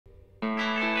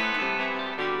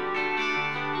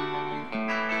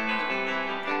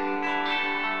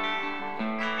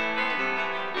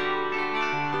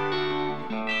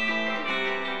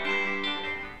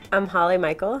I'm Holly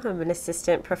Michael. I'm an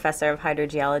assistant professor of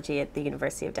hydrogeology at the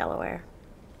University of Delaware.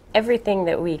 Everything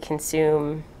that we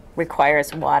consume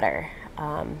requires water.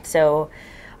 So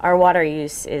our water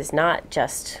use is not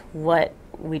just what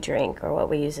we drink or what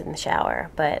we use in the shower,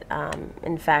 but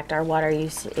in fact our water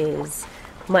use is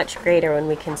much greater when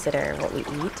we consider what we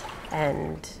eat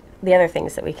and the other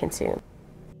things that we consume.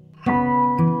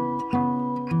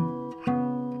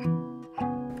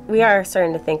 We are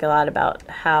starting to think a lot about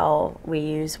how we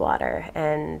use water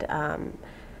and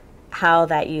how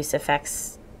that use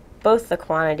affects both the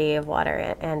quantity of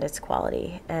water and its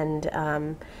quality,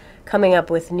 and coming up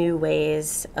with new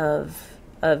ways of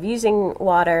using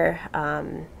water,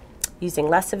 using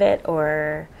less of it,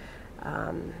 or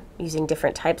using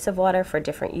different types of water for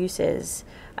different uses,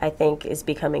 I think is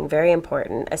becoming very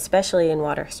important, especially in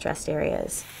water-stressed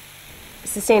areas.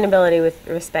 Sustainability with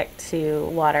respect to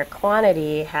water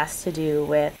quantity has to do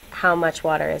with how much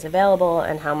water is available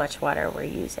and how much water we're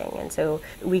using. And so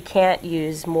we can't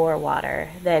use more water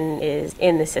than is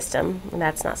in the system, and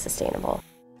that's not sustainable.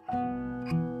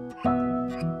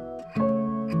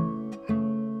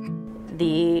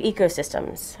 The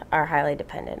ecosystems are highly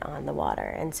dependent on the water,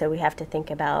 and so we have to think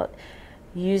about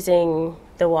using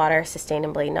the water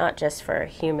sustainably, not just for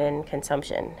human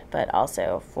consumption, but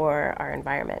also for our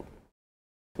environment.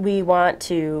 We want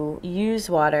to use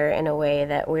water in a way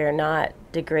that we're not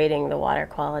degrading the water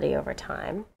quality over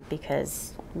time,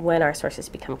 because when our sources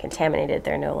become contaminated,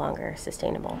 they're no longer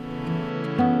sustainable.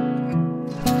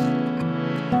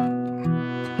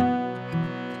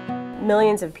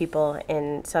 Millions of people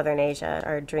in southern Asia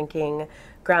are drinking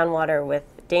groundwater with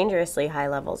dangerously high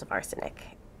levels of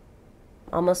arsenic.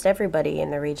 Almost everybody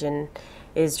in the region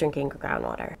is drinking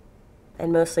groundwater,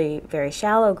 and mostly very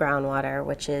shallow groundwater,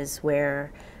 which is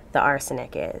where the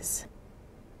arsenic is.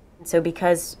 So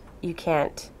because you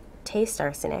can't taste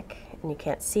arsenic and you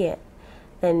can't see it,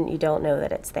 then you don't know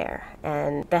that it's there.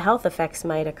 And the health effects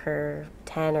might occur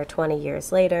 10 or 20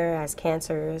 years later as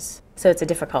cancers, so it's a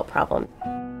difficult problem.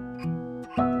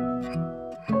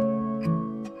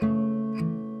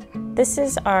 This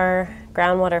is our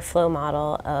groundwater flow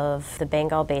model of the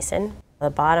Bengal Basin. The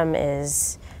bottom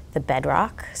is the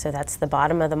bedrock, so that's the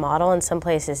bottom of the model. In some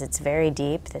places it's very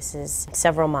deep. This is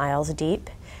several miles deep,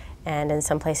 and in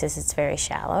some places it's very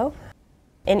shallow.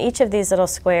 In each of these little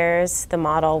squares, the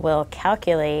model will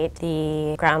calculate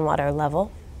the groundwater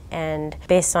level, and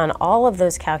based on all of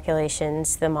those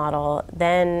calculations, the model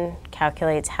then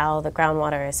calculates how the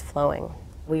groundwater is flowing.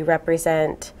 We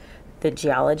represent the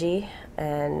geology,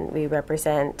 and we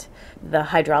represent the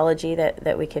hydrology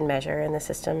that we can measure in the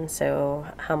system, so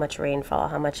how much rainfall,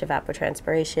 how much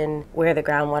evapotranspiration, where the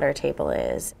groundwater table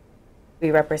is. We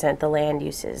represent the land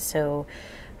uses, so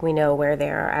we know where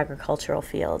there are agricultural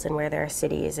fields and where there are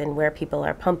cities and where people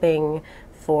are pumping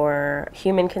for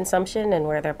human consumption and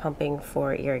where they're pumping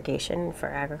for irrigation for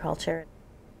agriculture.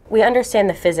 We understand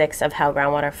the physics of how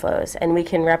groundwater flows, and we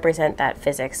can represent that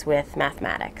physics with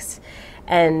mathematics.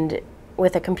 And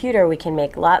with a computer, we can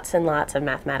make lots and lots of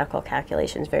mathematical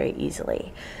calculations very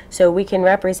easily. So we can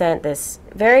represent this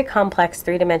very complex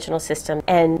three-dimensional system,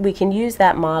 and we can use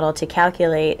that model to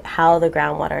calculate how the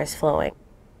groundwater is flowing.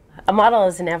 A model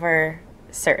is never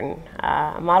certain.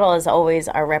 A model is always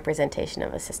our representation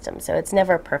of a system, so it's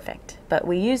never perfect. But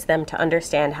we use them to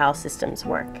understand how systems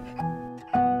work.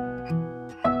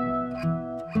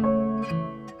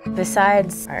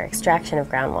 Besides our extraction of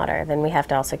groundwater, then we have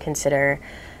to also consider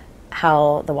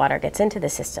how the water gets into the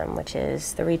system, which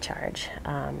is the recharge.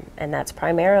 And that's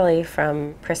primarily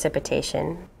from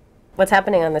precipitation. What's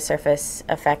happening on the surface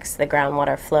affects the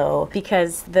groundwater flow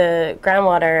because the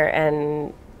groundwater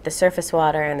and the surface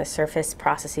water and the surface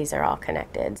processes are all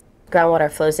connected.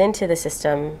 Groundwater flows into the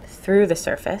system through the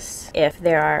surface. If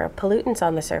there are pollutants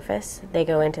on the surface, they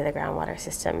go into the groundwater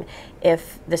system.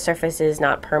 If the surface is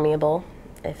not permeable,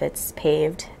 if it's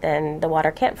paved, then the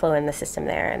water can't flow in the system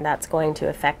there, and that's going to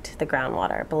affect the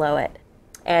groundwater below it.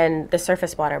 And the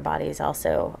surface water bodies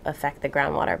also affect the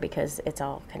groundwater because it's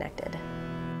all connected.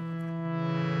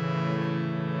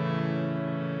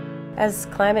 As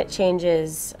climate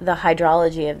changes, the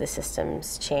hydrology of the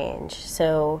systems change.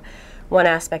 So one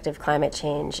aspect of climate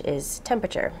change is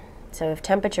temperature. So if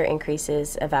temperature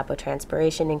increases,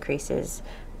 evapotranspiration increases,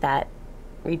 that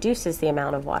reduces the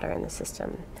amount of water in the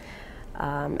system.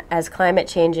 As climate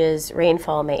changes,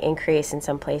 rainfall may increase in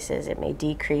some places, it may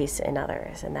decrease in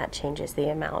others, and that changes the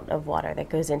amount of water that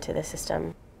goes into the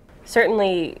system.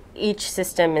 Certainly, each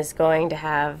system is going to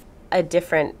have a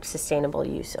different sustainable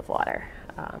use of water.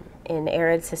 In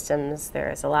arid systems,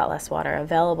 there's a lot less water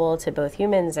available to both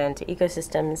humans and to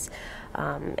ecosystems.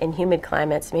 In humid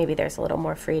climates, maybe there's a little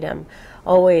more freedom.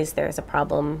 Always there's a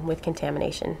problem with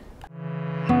contamination.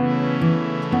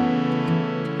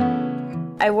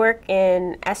 I work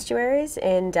in estuaries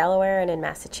in Delaware and in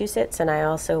Massachusetts, and I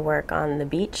also work on the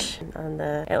beach on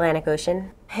the Atlantic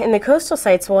Ocean. In the coastal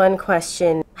sites, one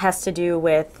question has to do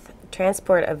with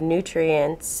transport of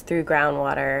nutrients through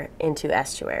groundwater into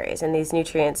estuaries, and these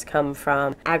nutrients come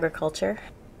from agriculture.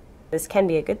 This can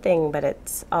be a good thing, but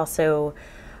it's also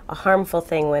a harmful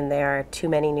thing when there are too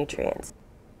many nutrients.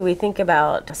 We think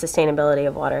about sustainability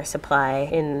of water supply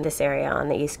in this area on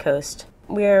the East Coast.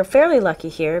 We're fairly lucky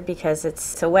here because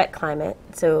it's a wet climate,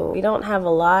 so we don't have a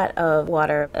lot of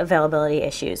water availability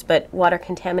issues, but water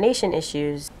contamination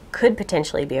issues could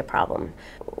potentially be a problem.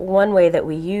 One way that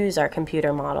we use our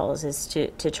computer models is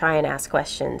to try and ask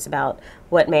questions about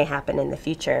what may happen in the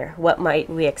future, what might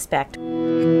we expect.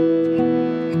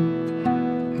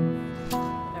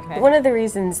 One of the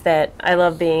reasons that I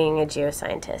love being a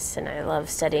geoscientist and I love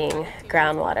studying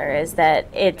groundwater is that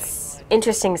it's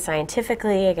interesting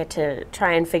scientifically. I get to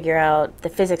try and figure out the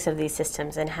physics of these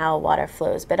systems and how water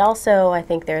flows, but also I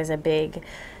think there's a big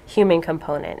human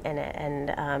component in it,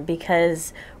 and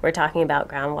because we're talking about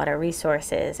groundwater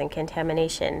resources and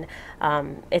contamination,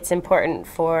 it's important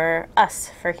for us,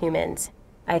 for humans.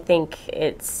 I think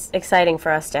it's exciting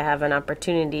for us to have an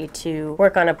opportunity to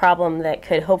work on a problem that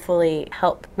could hopefully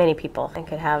help many people and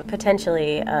could have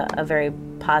potentially a very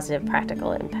positive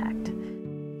practical impact.